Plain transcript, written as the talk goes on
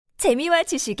재미와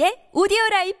지식의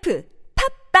오디오라이프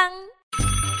팝빵.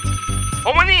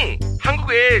 어머니,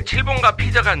 한국에 칠본가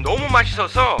피자가 너무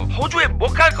맛있어서 호주에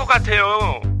못 갈 것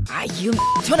같아요. 아유,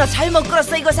 전화 잘못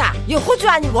걸었어 이거사. 이 호주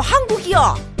아니고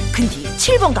한국이요. 근데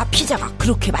칠번가 피자가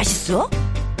그렇게 맛있어?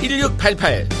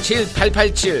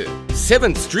 1688-7887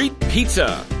 7th Street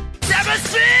Pizza. 7th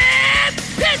Street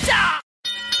Pizza!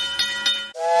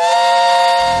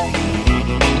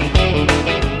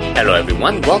 Hello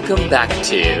everyone, welcome back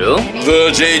to The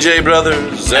JJ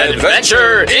Brothers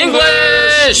Adventure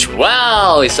English!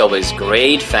 Wow, it's always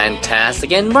great,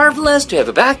 fantastic, and marvelous to have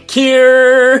you back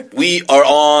here! We are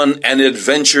on an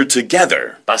adventure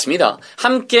together. 맞습니다.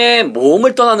 함께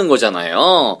모험을 떠나는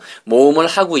거잖아요. 모험을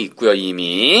하고 있고요,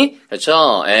 이미.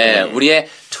 그렇죠? 예, 우리의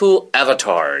two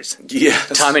avatars.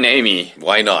 Yes. Tom and Amy.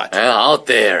 Why not? Out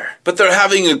there. But they're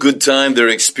having a good time. They're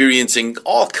experiencing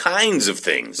all kinds of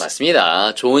things.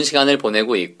 맞습니다. 좋은 시간을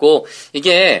보내고 있고,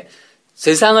 이게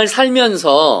세상을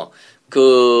살면서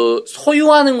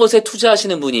소유하는 것에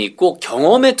투자하시는 분이 있고,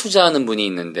 경험에 투자하는 분이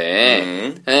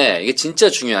있는데, 예, 이게 진짜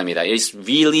중요합니다. It's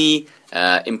really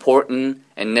important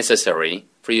and necessary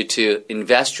for you to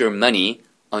invest your money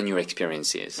on your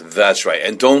experiences. That's right.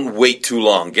 And don't wait too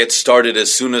long. Get started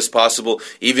as soon as possible.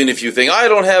 Even if you think, I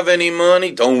don't have any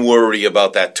money, don't worry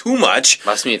about that too much.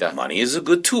 맞습니다. Money is a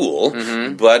good tool.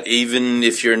 But even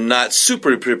if you're not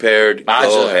super prepared,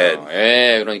 go ahead.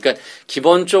 예, 그러니까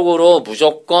기본적으로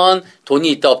무조건 돈이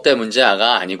있다 없다의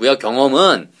문제가 아니고요.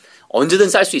 경험은 언제든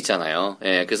쌓을 수 있잖아요.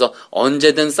 예, 그래서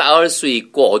언제든 쌓을 수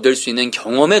있고 얻을 수 있는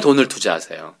경험에 돈을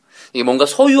투자하세요. 이게 뭔가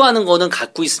소유하는 거는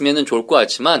갖고 있으면 좋을 것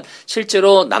같지만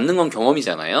실제로 남는 건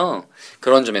경험이잖아요.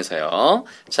 그런 점에서요.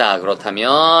 자,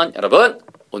 그렇다면 여러분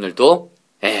오늘도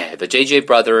The JJ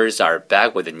Brothers are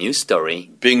back with a new story.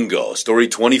 Bingo. Story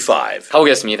 25.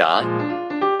 가보겠습니다.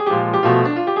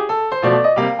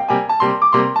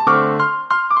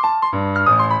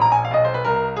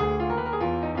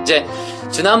 이제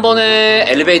지난번에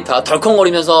엘리베이터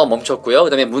덜컹거리면서 멈췄고요.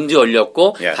 그다음에 문도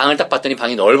열렸고 방을 딱 봤더니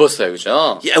방이 넓었어요.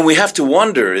 그죠? Yeah, and we have to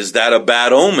wonder, is that a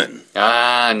bad omen?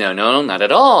 No, not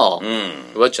at all.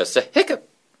 It was just a hiccup.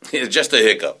 It's just a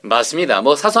hiccup. 맞습니다.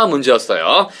 뭐 사소한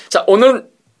문제였어요. 자, 오늘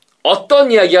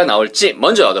어떤 이야기가 나올지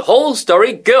먼저 the whole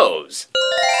story goes.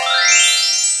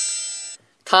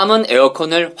 탐은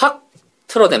에어컨을 확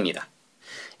틀어댑니다.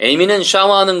 에이미는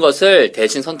샤워하는 것을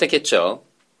대신 선택했죠.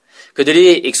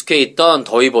 그들이 익숙해 있던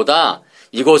더위보다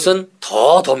이곳은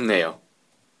더 덥네요.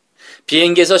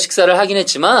 비행기에서 식사를 하긴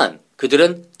했지만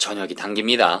그들은 저녁이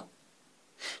당깁니다.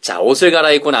 자, 옷을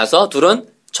갈아입고 나서 둘은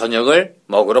저녁을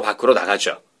먹으러 밖으로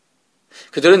나가죠.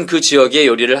 그들은 그 지역의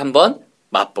요리를 한번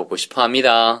맛보고 싶어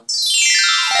합니다.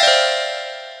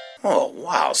 Oh,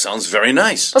 wow. Sounds very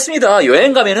nice. 맞습니다.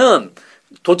 여행 가면은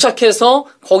도착해서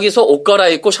거기서 옷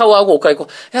갈아입고 샤워하고 옷 갈아입고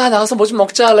야 나가서 뭐 좀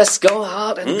먹자. Let's go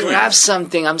out and grab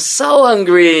something. I'm so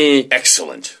hungry.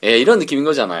 Excellent. 예, 이런 느낌인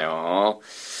거잖아요.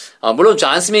 물론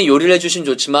존쌤이 요리를 해주시면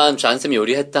좋지만 존쌤이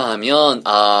요리했다 하면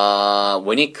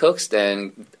when he cooks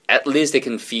then at least they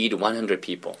can feed 100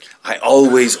 people. I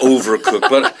always overcook,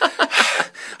 but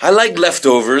I like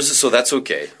leftovers, so that's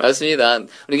okay. 맞습니다.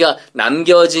 우리가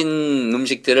남겨진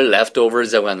음식들을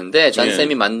leftovers라고 하는데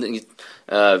존쌤이 만든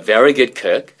very good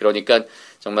cook. 그러니까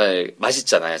정말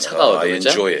맛있잖아요. 차가워도. I 그렇죠?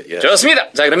 enjoy it. Yeah. 좋습니다.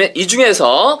 자, 그러면 이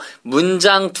중에서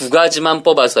문장 두 가지만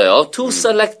뽑아서요. Two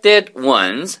selected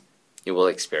ones you will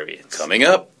experience. Coming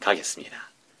up. 가겠습니다.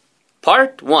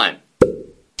 Part 1.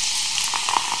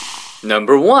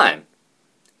 Number 1.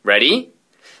 Ready?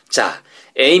 자,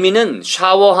 에이미는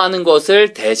샤워하는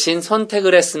것을 대신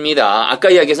선택을 했습니다. 아까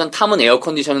이야기에선 탐은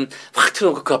에어컨디션은 확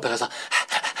틀어놓고 그 앞에 가서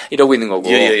이러고 있는 거고.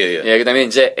 예, 그다음에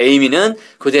이제 에이미는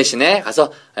그 대신에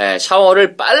가서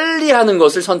샤워를 빨리 하는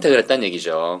것을 선택을 했다는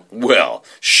얘기죠. Well,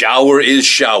 shower is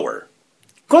shower.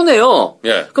 그러네요.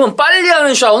 예. 그럼 빨리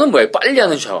하는 샤워는 뭐예요? 빨리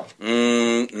하는 샤워.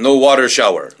 No water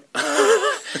shower.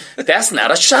 That's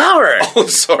not a shower. Oh,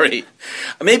 sorry.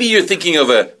 Maybe you're thinking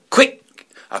of a quick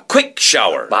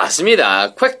shower.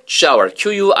 맞습니다. quick shower.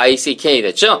 Q-U-I-C-K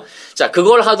됐죠? 자,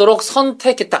 그걸 하도록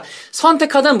선택했다.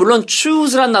 선택하다는 물론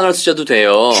choose란 단어를 쓰셔도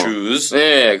돼요. Choose.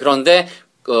 네, 그런데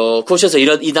그곳에서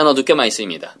이 단어도 꽤 많이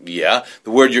쓰입니다. Yeah.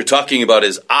 The word you're talking about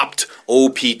is opt.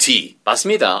 O-P-T.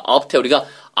 맞습니다. opt. 우리가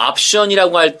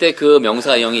option이라고 할 때 그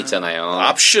명사가 영이 있잖아요.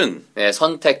 Option. 네,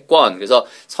 선택권. 그래서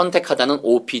선택하다는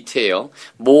OPT예요.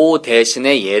 뭐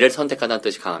대신에 얘를 선택하다는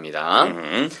뜻이 강합니다.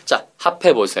 자,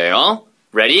 합해 보세요.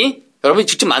 Ready? 여러분이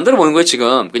직접 만들어 보는 거예요,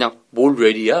 지금. 그냥 뭘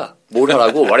ready야? 뭘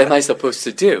하라고? What am I supposed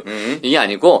to do? 이게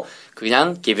아니고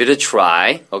그냥 give it a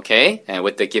try. Okay? And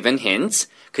with the given hints.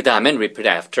 그 다음엔 repeat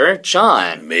after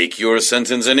John. Make your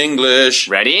sentence in English.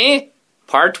 Ready?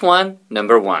 Part 1,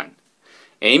 number 1.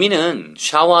 에이미는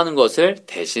샤워하는 것을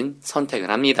대신 선택을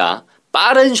합니다.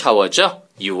 빠른 샤워죠.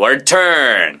 Your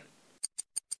turn.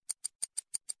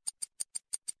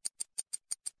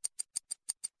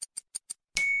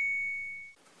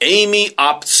 Amy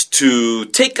opts to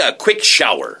take a quick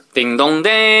shower.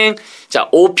 띵동댕. 자,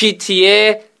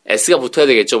 OPT에 S가 붙어야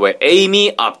되겠죠. 왜?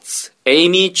 Amy opts,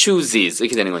 Amy chooses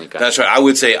이렇게 되는 거니까. That's right. I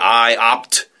would say I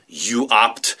opt, you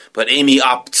opt, but Amy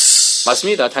opts.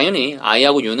 맞습니다. 당연히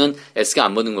I하고 U는 S가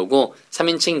안 붙는 거고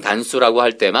 3인칭 단수라고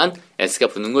할 때만 S가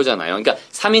붙는 거잖아요. 그러니까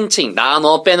 3인칭 나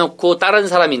너 빼놓고 다른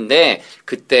사람인데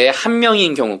그때 한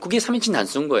명인 경우 그게 3인칭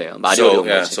단수인 거예요. 말이 어려운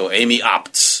거지. So Amy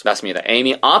opts. 맞습니다.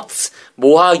 Amy opts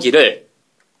뭐 하기를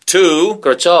To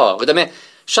그렇죠. 그다음에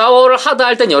샤워를 하다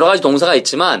할 땐 여러 가지 동사가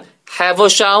있지만 have a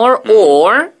shower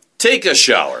or take a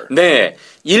shower. 네.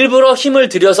 일부러 힘을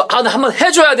들여서 나 한번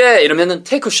해줘야 돼 이러면은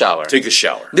take a shower. Take a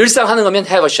shower. 늘상 하는 거면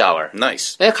have a shower.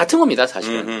 Nice. 네, 같은 겁니다,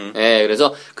 사실은. 네,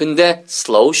 그래서 근데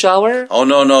slow shower? Oh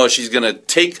no, she's gonna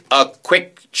take a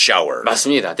quick shower.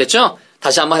 맞습니다. 됐죠?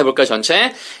 다시 한번 해볼까요,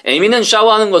 전체? 에이미는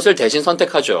샤워하는 것을 대신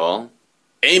선택하죠.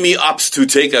 Amy opts to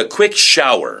take a quick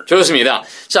shower. 좋습니다.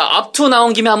 자, up to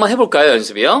나온 김에 한번 해볼까요,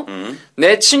 연습이요?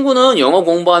 내 친구는 영어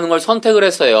공부하는 걸 선택을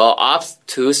했어요. opts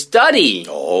to study.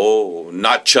 Oh,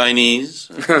 not Chinese,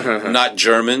 not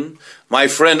German. My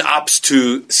friend opts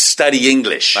to study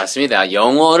English. 맞습니다.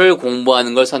 영어를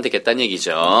공부하는 걸 선택했다는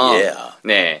얘기죠. Yeah.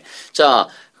 네. 자,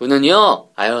 그는요,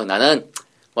 나는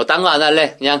뭐 딴 거 안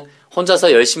할래. 그냥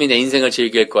혼자서 열심히 내 인생을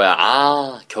즐길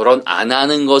거야. 결혼 안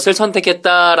하는 것을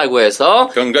선택했다라고 해서.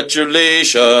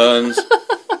 Congratulations.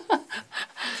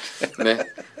 네.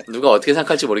 누가 어떻게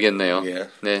생각할지 모르겠네요. Yeah.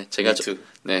 네. 제가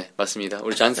네, 맞습니다.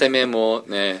 우리 잔쌤의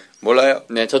네. 몰라요.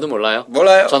 네, 저도 몰라요.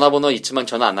 전화번호 있지만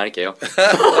전화 안 할게요.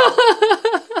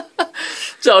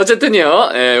 자,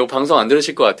 어쨌든요. 네, 이거 방송 안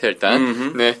들으실 것 같아요,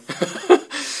 일단. 네.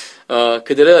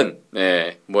 그들은,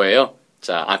 네, 뭐예요?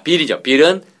 자, 빌이죠.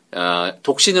 빌은,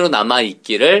 독신으로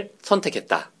남아있기를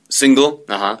선택했다. Single.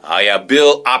 아하.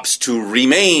 Bill opts to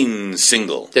remain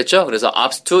single. 됐죠? 그래서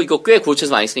opts to, 이거 꽤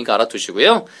구체에서 많이 쓰니까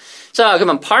알아두시고요. 자,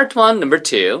 그러면 part 1, number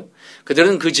 2.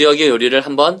 그들은 그 지역의 요리를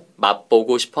한번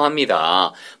맛보고 싶어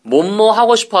합니다. 뭐뭐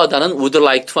하고 싶어 하다는 would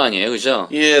like to 아니에요, 그죠?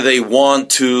 Yeah, they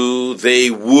want to,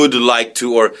 they would like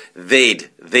to, or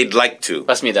they'd like to.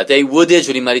 맞습니다. They would의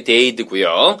줄임말이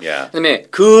they'd고요. Yeah. 그다음에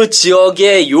그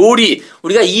지역의 요리,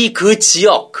 우리가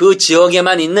그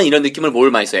지역에만 있는 이런 느낌을 뭘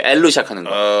많이 써요? L로 시작하는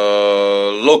거.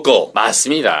 Local.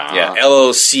 맞습니다. Yeah,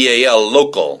 L-O-C-A-L,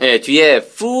 local. 네, 뒤에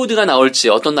food가 나올지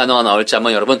어떤 단어가 나올지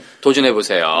한번 여러분 도전해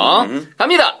보세요.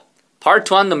 갑니다.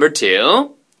 Part 1, number 2.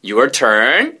 Your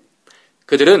turn.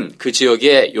 그들은 그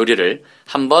지역의 요리를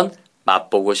한번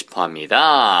맛보고 싶어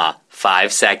합니다. 5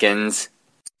 seconds.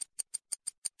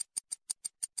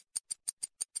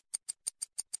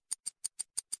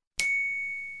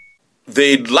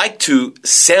 They'd like to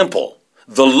sample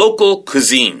the local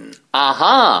cuisine.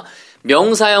 아하,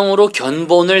 명사형으로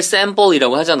견본을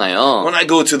sample이라고 하잖아요. When I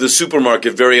go to the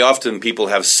supermarket, very often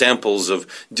people have samples of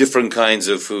different kinds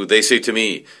of food. They say to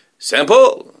me,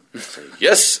 sample?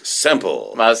 Yes,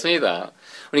 sample. 맞습니다.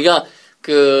 우리가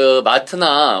그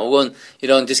마트나 혹은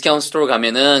이런 디스카운트 스토어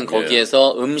가면은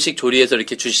거기에서 음식 조리해서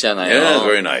이렇게 주시잖아요. Yeah,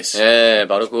 very nice. 예,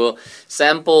 바로 그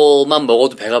샘플만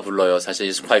먹어도 배가 불러요. 사실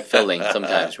it's quite filling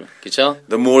sometimes. 그렇죠?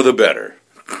 The more the better.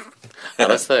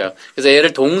 알았어요. 그래서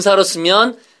얘를 동사로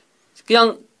쓰면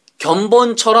그냥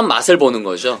견본처럼 맛을 보는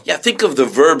거죠. Yeah, think of the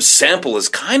verb sample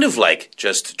as kind of like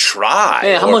just try.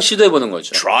 네, 한번 시도해 보는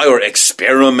거죠. Try or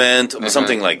experiment or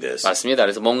something like this. 맞습니다.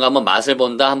 그래서 뭔가 한번 맛을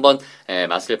본다, 한번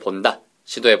맛을 본다,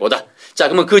 시도해 보다. 자,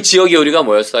 그러면 그 지역의 요리가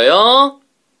뭐였어요?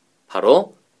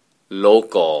 바로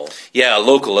local. Yeah,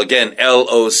 local. Again,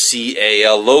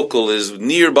 L-O-C-A-L. Local is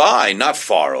nearby, not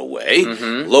far away.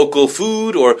 Local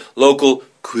food or local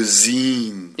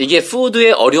cuisine. 이게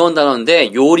food의 어려운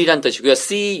단어인데 요리란 뜻이고요.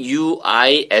 C-U-I-S-I-N-E에서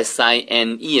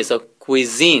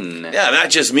cuisine. Yeah,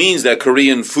 that just means that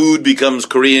Korean food becomes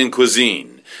Korean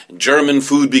cuisine. German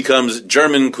food becomes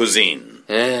German cuisine.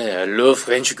 I love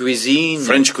French cuisine.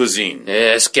 French cuisine.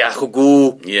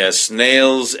 escargot. Yes,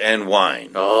 snails and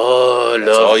wine. Oh,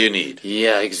 That's all you need.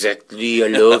 Yeah, exactly. I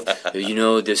love,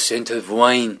 the scent of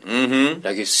wine.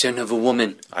 Like a scent of a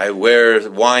woman. I wear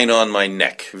wine on my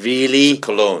neck. Really?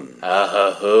 Cologne.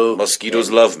 Oh.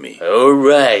 Mosquitoes love me. All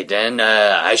right, then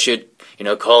I should,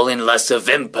 call in lots of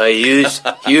vampires.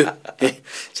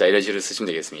 자, 이런 식으로 쓰시면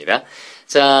되겠습니다.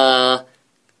 자,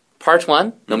 Part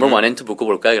 1, number 1 and 2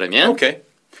 묶어볼까요, 그러면? Okay.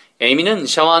 에이미는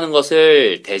샤워하는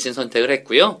것을 대신 선택을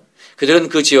했고요. 그들은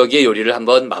그 지역의 요리를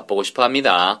한번 맛보고 싶어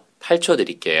합니다. 8초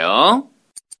드릴게요.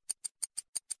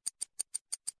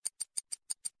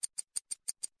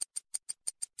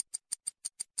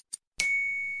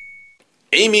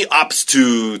 Amy opts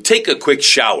to take a quick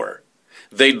shower.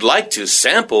 They'd like to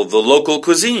sample the local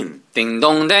cuisine.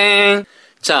 띵동댕.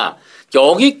 자,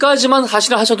 여기까지만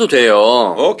사실 하셔도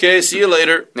돼요. Okay, see you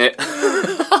later. 네.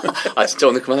 아, 진짜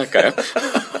오늘 그만할까요?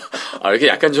 아, 이렇게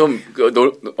약간 좀,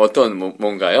 어떤,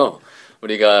 뭔가요?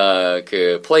 우리가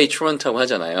그, play truant라고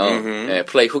하잖아요. 네,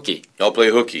 play hooky. I'll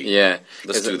play hooky. 예.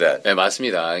 Let's do that. 네,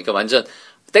 맞습니다. 그러니까 완전,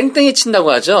 땡땡이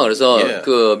친다고 하죠. 그래서 Yeah.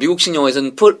 그 미국식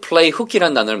영어에서는 play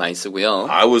hook이라는 단어를 많이 쓰고요.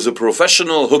 I was a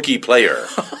professional hooky player.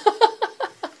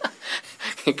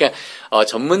 그러니까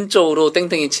전문적으로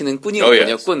땡땡이 치는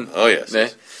꾼이었군요. 꾼. Oh, yes.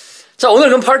 네. 자, 오늘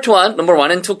그럼 파트 1, 넘버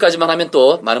 1 and 2까지만 하면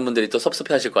또 많은 분들이 또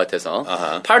섭섭해 하실 것 같아서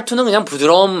파트 2는 그냥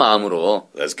부드러운 마음으로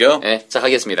Let's go. 네, 자,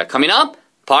 하겠습니다. Coming up,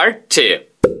 part 2.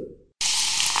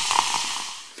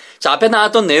 자, 앞에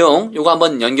나왔던 내용 요거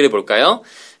한번 연결해 볼까요?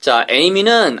 자,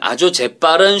 에이미는 아주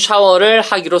재빠른 샤워를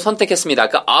하기로 선택했습니다.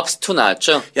 아까 opts to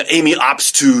나왔죠? Yeah, Amy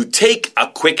opts to take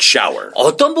a quick shower.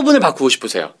 어떤 부분을 바꾸고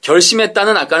싶으세요?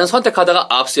 결심했다는 아까는 선택하다가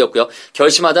ops였고요.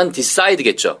 결심하다는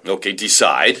decide겠죠? Okay,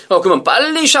 decide. 그러면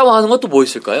빨리 샤워하는 것도 뭐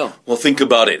있을까요? Well, think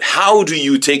about it. How do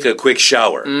you take a quick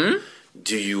shower?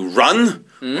 Do you run?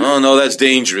 Oh, no, that's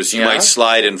dangerous. You Yeah. might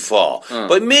slide and fall.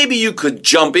 But maybe you could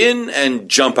jump in and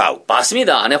jump out.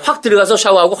 맞습니다. 안에 확 들어가서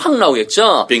샤워하고 확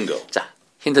나오겠죠? Bingo. 자,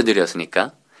 힌트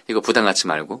드렸으니까 이거 부담 갖지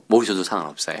말고 모르셔도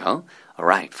상관없어요.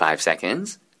 Alright, 5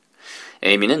 seconds.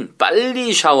 에이미는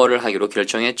빨리 샤워를 하기로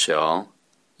결정했죠.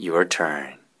 Your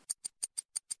turn.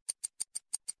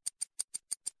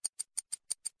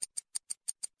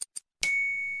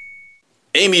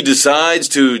 Amy decides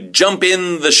to jump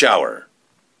in the shower.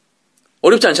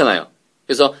 어렵지 않잖아요.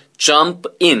 그래서 jump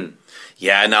in.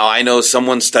 Yeah, now I know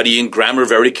someone studying grammar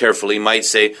very carefully might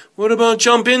say, what about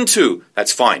jump into?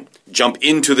 That's fine. Jump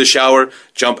into the shower,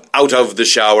 jump out of the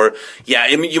shower. Yeah,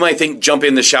 you might think jump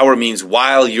in the shower means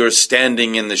while you're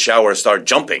standing in the shower, start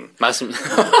jumping. 맞습니다.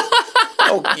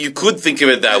 Oh, you could think of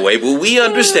it that way, but we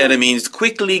understand it means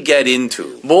quickly get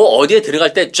into. 뭐 어디에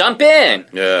들어갈 때 jump in.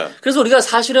 Yeah. 그래서 우리가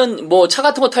사실은 뭐 차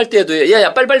같은 거 탈 때도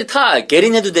야야 빨리빨리 타. get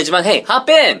in 해도 되지만 hey, hop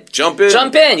in. Jump in.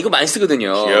 jump in 이거 많이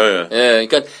쓰거든요. Yeah. 예,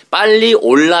 그러니까 빨리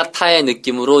올라타의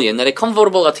느낌으로 옛날에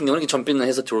comfortable 같은 경우는 jump in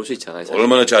해서 들어올 수 있잖아요. 사실.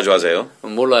 얼마나 자주 하세요?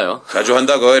 몰라요. 자주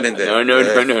한다고 했는데.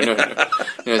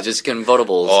 No. Just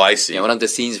convertibles. Oh, I see. Yeah, one of the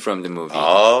scenes from the movie.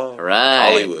 Oh,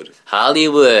 Right.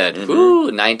 Hollywood.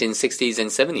 Ooh, 1960s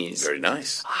and 70s. Very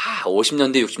nice. 아,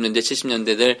 50년대, 60년대,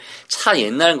 70년대들 차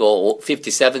옛날 거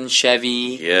 57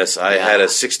 Chevy. Yes, I had a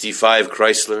 65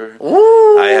 Chrysler.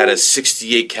 오. I had a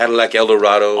 68 Cadillac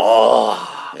Eldorado.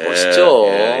 멋있죠.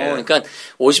 yeah. 그러니까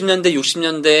 50년대,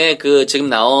 60년대 그 지금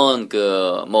나온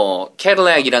그 뭐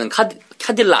캐딜락이라는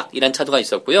카딜락이라는 차도가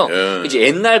있었고요. Yeah. 이제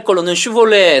옛날 걸로는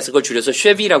슈볼레에서 그걸 줄여서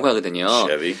쉐비라고 하거든요.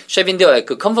 쉐비인데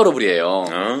그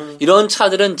컨버러블이에요. 이런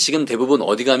차들은 지금 대부분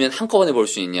어디 가면 한꺼번에 볼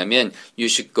수 있냐면 You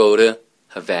should go to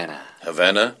Havana.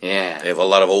 Havana? Yeah. They have a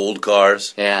lot of old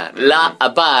cars. Yeah. La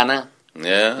Habana.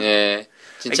 Yeah. 예.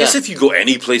 I 진짜 guess if you go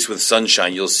any place with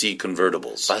sunshine, you'll see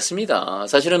convertibles. 맞습니다.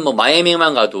 사실은 뭐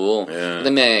마이애미만 가도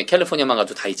그다음에 캘리포니아만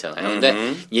가도 다 있잖아요. 근데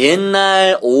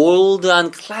옛날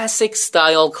올드한 클래식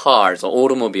스타일 cars,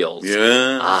 automobiles.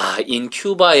 Yeah. 아, 인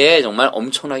큐바에 정말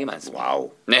엄청나게 많습니다.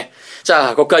 Wow. 네.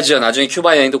 자, 거기까지요. 나중에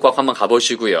큐바 여행도 꼭 한번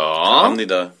가보시고요.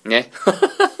 감사합니다. 네.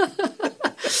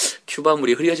 큐바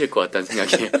물이 흐려질 것 같다는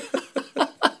생각이에요.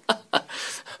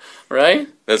 Right?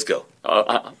 Let's go.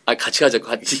 같이 가자.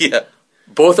 같이. Yeah.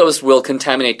 Both of us will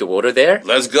contaminate the water there.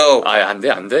 Let's go. 안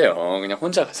돼요. 그냥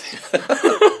혼자 가세요.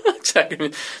 자,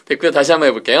 그러면 됐고요. 다시 한번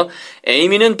해볼게요.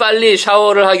 에이미는 빨리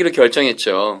샤워를 하기로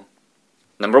결정했죠.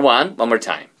 Number 1, one more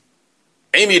time.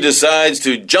 Amy decides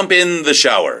to jump in the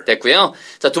shower. 됐고요.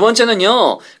 자, 두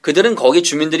번째는요. 그들은 거기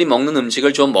주민들이 먹는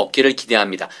음식을 좀 먹기를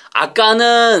기대합니다.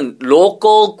 아까는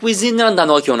local cuisine이라는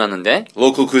단어가 기억나는데.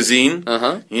 Local cuisine?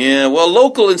 Uh-huh. Yeah, well,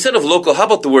 local, instead of local, how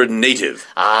about the word native?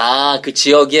 아, 그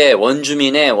지역의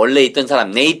원주민의 원래 있던 사람,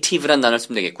 native라는 단어를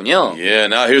쓰면 되겠군요. Yeah,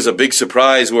 now here's a big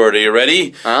surprise word. Are you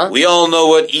ready? We all know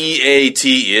what EAT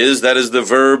is. That is the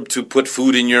verb to put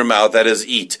food in your mouth. That is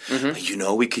eat. But you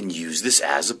know, we can use this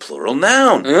as a plural noun.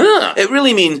 It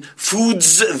really means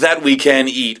foods that we can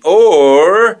eat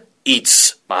or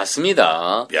eats.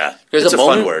 맞습니다. Yeah, 그래서 it's a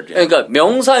fun word. Yeah. 그러니까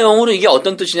명사형으로 이게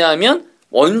어떤 뜻이냐면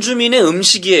원주민의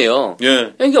음식이에요.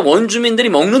 Yeah. 그러니까 원주민들이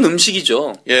먹는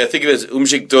음식이죠. Yeah, think of it as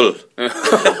음식들.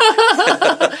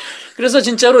 그래서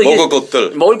진짜로 이게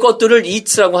먹을 것들을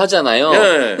eats라고 하잖아요.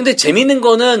 예. 근데 재밌는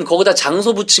거는 거기다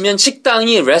장소 붙이면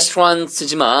식당이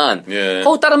restaurants지만 예.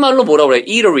 거기 다른 말로 뭐라고 그래?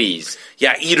 eateries.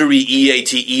 Yeah, eatery,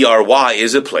 E-A-T-E-R-Y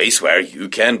is a place where you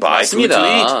can buy food to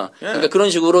eat. 맞습니다. 그러니까 그런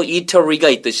식으로 eatery가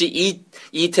있듯이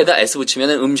eat에다 s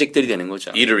붙이면 음식들이 되는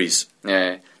거죠. Eateries.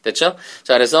 네. 됐죠?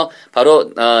 자, 그래서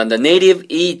바로 the native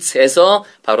eats에서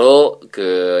바로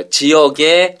그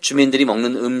지역의 주민들이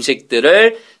먹는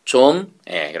음식들을 좀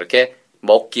이렇게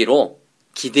먹기로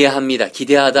기대합니다.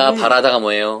 기대하다, 바라다가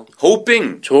뭐예요?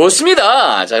 Hoping.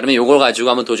 좋습니다. 자, 그러면 요걸 가지고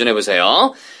한번 도전해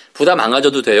보세요. 부담 안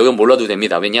가져도 돼요. 이건 몰라도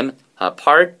됩니다. 왜냐하면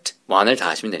part 1을 다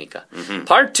하시면 되니까.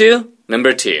 Part 2,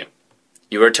 number 2.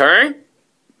 Your turn.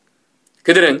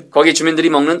 그들은 거기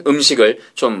주민들이 먹는 음식을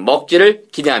좀 먹기를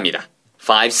기대합니다.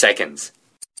 5 seconds.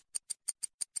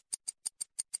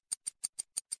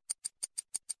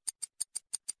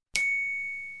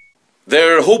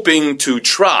 They're hoping to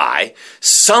try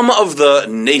some of the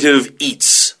native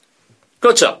eats.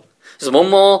 그렇죠. 그래서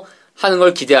뭐뭐 하는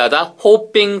걸 기대하다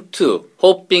hoping to.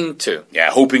 Yeah,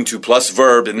 hoping to plus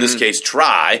verb, in this case,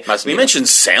 try. 맞습니다. We mentioned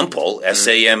sample,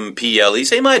 S-A-M-P-L-E,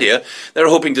 same idea. They're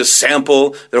hoping to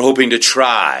sample, they're hoping to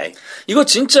try. 이거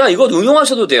진짜 이거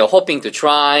응용하셔도 돼요. hoping to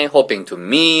try, hoping to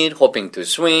meet, hoping to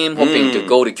swim, hoping to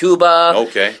go to Cuba.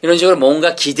 Okay. 이런 식으로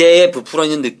뭔가 기대에 부풀어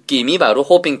있는 느낌이 바로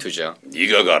hoping to죠.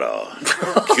 네가 가라,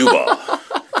 Cuba.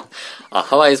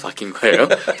 하와이에서 바뀐 거예요?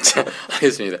 자,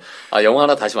 알겠습니다. 영어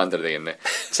하나 다시 만들어야 되겠네.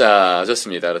 자,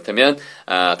 좋습니다. 그렇다면,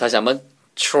 다시 한번,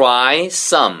 try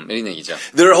some. 이런 얘기죠.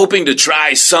 They're hoping to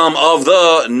try some of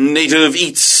the native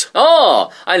eats.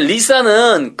 아니,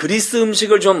 리사는 그리스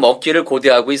음식을 좀 먹기를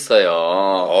고대하고 있어요.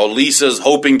 Lisa's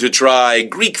hoping to try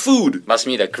Greek food.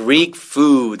 맞습니다. Greek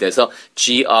food에서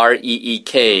Greek.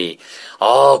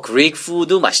 Greek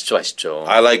food 맛있죠.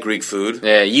 I like Greek food.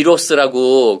 네,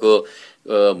 이로스라고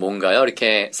뭔가요?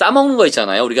 이렇게 싸먹는 거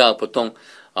있잖아요. 우리가 보통,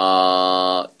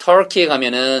 터키에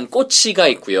가면은 꼬치가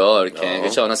있고요. 이렇게,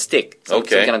 그렇죠? On a stick.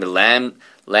 Okay. Something like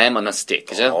lamb on a stick.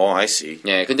 그죠? I see.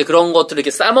 예, 근데 그런 것들을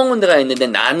이렇게 싸먹는 데가 있는데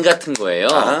난 같은 거예요.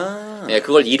 예,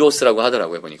 그걸 이로스라고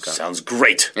하더라고요, 보니까. Sounds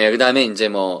great. 예, 그 다음에 이제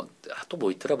또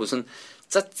뭐 있더라? 무슨,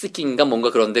 짜츠기인가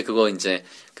뭔가 그런데 그거 이제,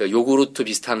 그 요구르트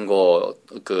비슷한 거,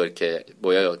 이렇게,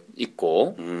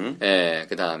 있고. 예,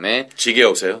 그 다음에. 찌개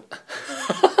오세요?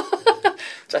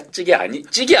 찌개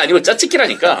아니고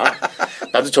짜치기라니까.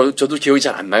 저도 기억이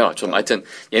잘 안 나요. 좀, 하여튼,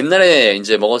 옛날에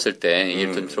이제 먹었을 때,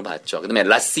 얘기를 좀 들어봤죠. 그 다음에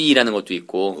라시라는 것도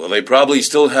있고. Well, they probably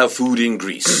still have food in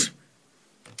Greece.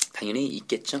 당연히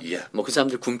있겠죠. Yeah. 그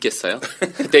사람들 굶겠어요?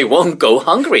 They won't go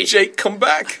hungry. Jake, come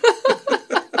back.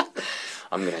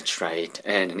 I'm gonna try it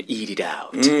and eat it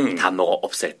out. 다 먹어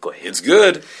없앨 거예요. It's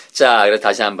good. 자, 그래서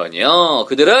다시 한번요.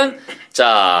 그들은,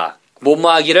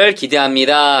 뭐뭐 하기를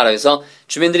기대합니다. 그래서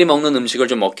주민들이 먹는 음식을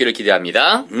좀 먹기를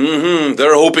기대합니다.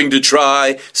 They're hoping to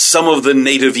try some of the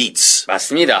native eats.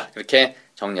 맞습니다. 그렇게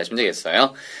정리하시면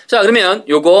되겠어요. 자, 그러면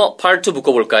요거 part 2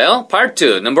 묶어볼까요? part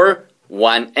 2, number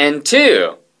 1 and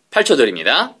 2. 8초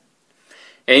드립니다.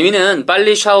 에이미는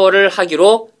빨리 샤워를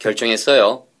하기로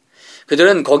결정했어요.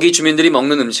 그들은 거기 주민들이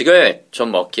먹는 음식을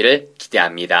좀 먹기를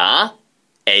기대합니다.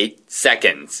 8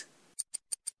 seconds.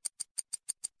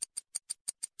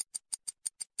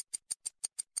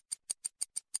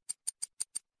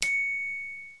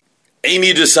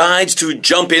 Amy decides to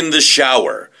jump in the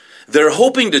shower. They're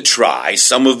hoping to try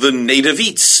some of the native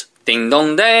eats.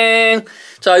 띵동댕.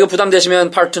 자, 이거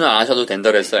부담되시면 part 2는 안 하셔도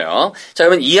된다고 했어요. 자,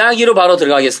 그러면 이야기로 바로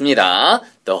들어가겠습니다.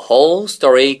 The whole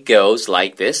story goes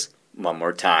like this. One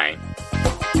more time.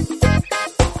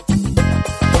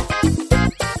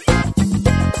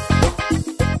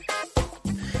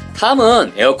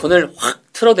 다음은 에어컨을 확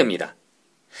틀어댑니다.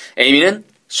 에이미는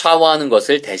샤워하는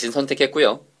것을 대신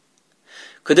선택했고요.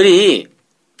 그들이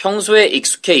평소에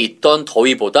익숙해 있던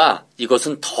더위보다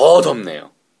이것은 더 덥네요.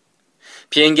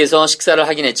 비행기에서 식사를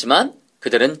하긴 했지만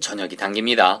그들은 저녁이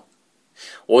당깁니다.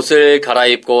 옷을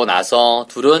갈아입고 나서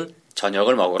둘은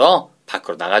저녁을 먹으러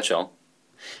밖으로 나가죠.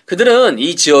 그들은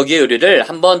이 지역의 요리를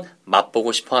한번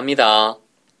맛보고 싶어 합니다.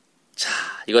 자,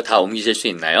 이거 다 옮기실 수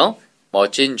있나요?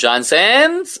 멋진 존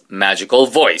샘's magical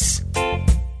voice.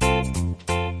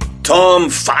 Tom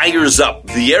fires up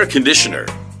the air conditioner.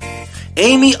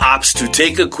 Amy opts to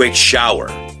take a quick shower.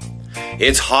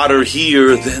 It's hotter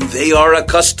here than they are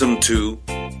accustomed to.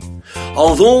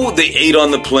 Although they ate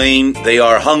on the plane, they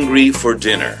are hungry for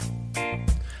dinner.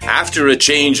 After a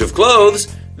change of clothes,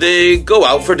 they go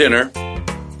out for dinner.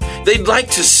 They'd like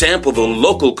to sample the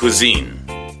local cuisine.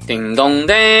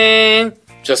 띵동댕.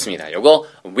 좋습니다. 요거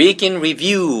Week in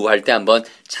Review 할 때 한번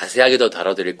자세하게 더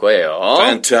다뤄드릴 거예요.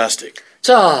 Fantastic.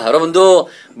 자, 여러분도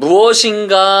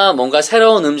무엇인가 뭔가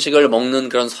새로운 음식을 먹는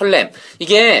그런 설렘.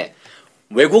 이게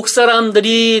외국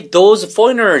사람들이 those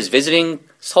foreigners visiting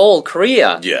Seoul,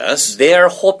 Korea. Yes. They're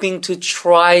hoping to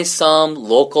try some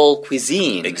local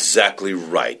cuisine. Exactly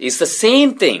right. It's the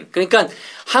same thing. 그러니까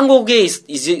한국에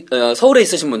서울에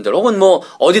있으신 분들 혹은 뭐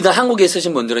어디든 한국에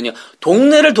있으신 분들은요.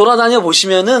 동네를 돌아다녀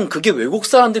보시면은 그게 외국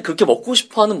사람들이 그렇게 먹고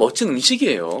싶어하는 멋진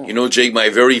음식이에요. You know, Jake, my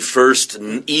very first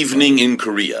evening in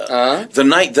Korea, the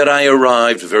night that I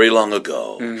arrived very long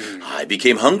ago, I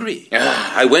became hungry.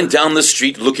 I went down the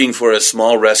street looking for a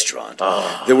small restaurant.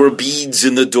 There were beads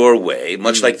in the doorway,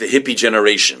 much like the hippie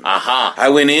generation. I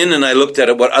went in and I looked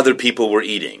at what other people were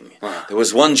eating. There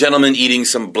was one gentleman eating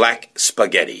some black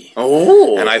spaghetti.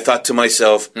 Oh. And I thought to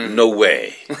myself, no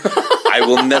way. I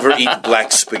will never eat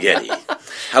black spaghetti.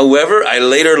 However, I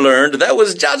later learned that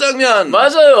was jjajangmyeon.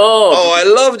 맞아요. Oh, I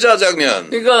love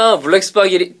jjajangmyeon. 그러니까 블랙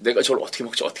스파게티 내가 저걸 어떻게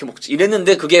먹지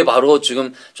이랬는데 그게 바로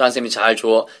지금 조한 쌤이 잘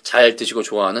드시고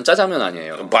좋아하는 짜장면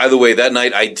아니에요. By the way, that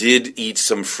night I did eat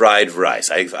some fried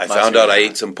rice. I found out I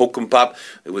ate some 볶음밥.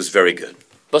 It was very good.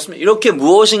 맞습니다. 이렇게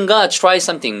무엇인가 try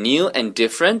something new and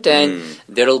different and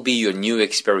that'll be your new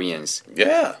experience.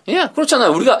 Yeah. Yeah,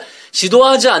 그렇잖아요. 우리가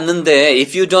시도하지 않는데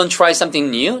if you don't try something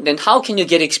new, then how can you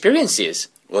get experiences?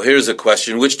 Well, here's a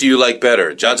question. Which do you like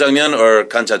better, jjajangmyeon or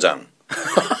간짜장?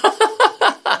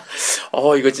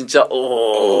 이거 진짜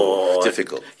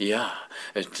difficult. Yeah,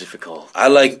 it's difficult. I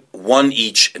like one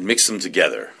each and mix them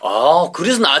together.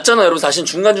 그래서 낫잖아요, 여러분. 사실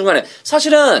중간중간에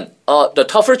사실은 the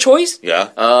tougher choice?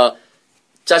 Yeah.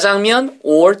 짜장면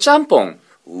or 짬뽕.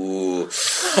 Ooh.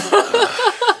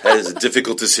 That is a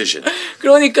difficult decision.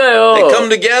 그러니까요. They come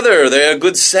together. They're a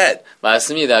good set.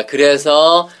 맞습니다.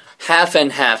 그래서 half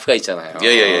and half가 있잖아요.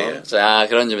 Yeah. 자,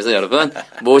 그런 점에서 여러분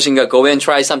무엇인가 go and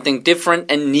try something different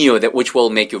and new that which will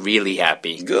make you really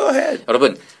happy. Go ahead.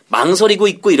 여러분 망설이고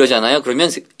있고 이러잖아요. 그러면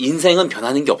인생은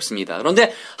변하는 게 없습니다.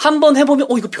 그런데 한번 해보면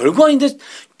이거 별거 아닌데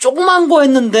조그만 거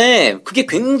했는데 그게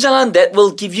굉장한 that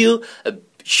will give you a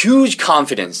huge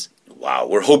confidence. Wow,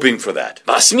 we're hoping for that.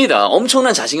 맞습니다.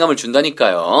 엄청난 자신감을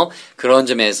준다니까요. 그런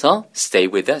점에서 stay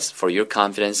with us for your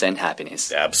confidence and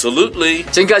happiness. Absolutely.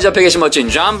 지금까지 옆에 계신 멋진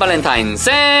존 발렌타인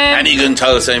쌤. And Egan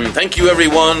Talasem, thank you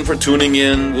everyone for tuning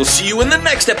in. We'll see you in the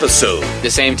next episode. The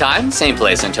same time, same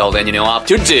place. Until then, you know what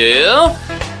to do.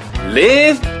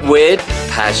 Live with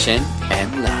passion